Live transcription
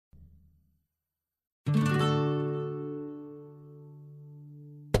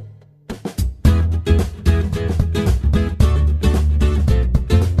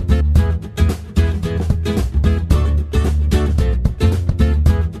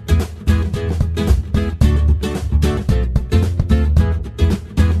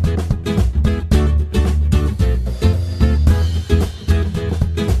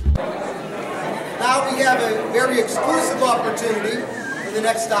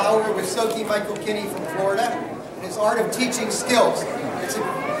now over with Michael Kinney from Florida and his art of teaching skills. It's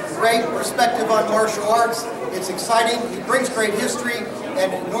a great perspective on martial arts. It's exciting. He brings great history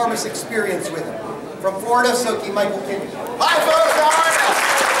and enormous experience with him. From Florida, Michael Kinney. Hi folks, how are you?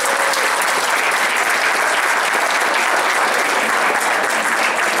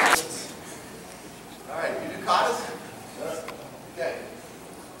 All right, you do katas? Okay.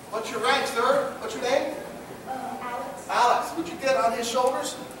 What's your rank, sir? What's your name? Alex. Alex. Would you get on his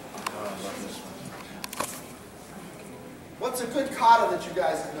shoulders? What's a good kata that you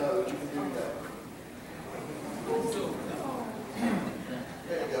guys know that you can do together?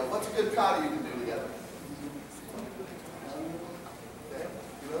 There you go. What's a good kata you can do together? Okay.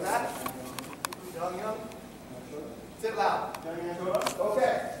 You know that? Young? Say it loud.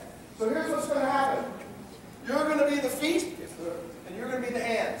 Okay. So here's what's going to happen. You're going to be the feet, and you're going to be the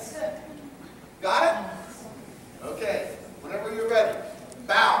hands. Got it? Okay. Whenever you're ready.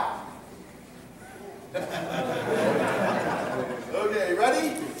 Bow. Okay,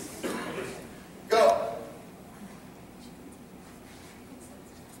 ready? Go.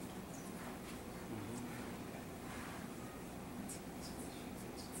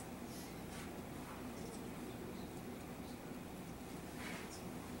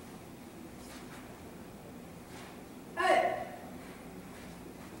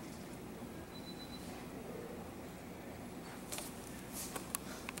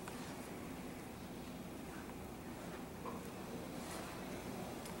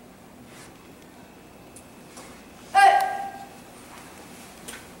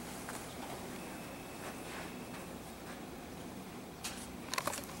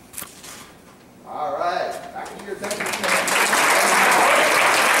 All right, back into your attention.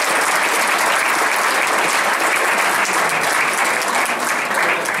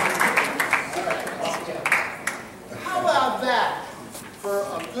 How about that for a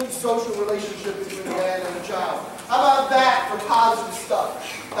good social relationship between a man and a child? How about that for positive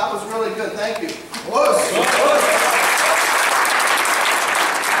stuff? That was really good, thank you. Whoa.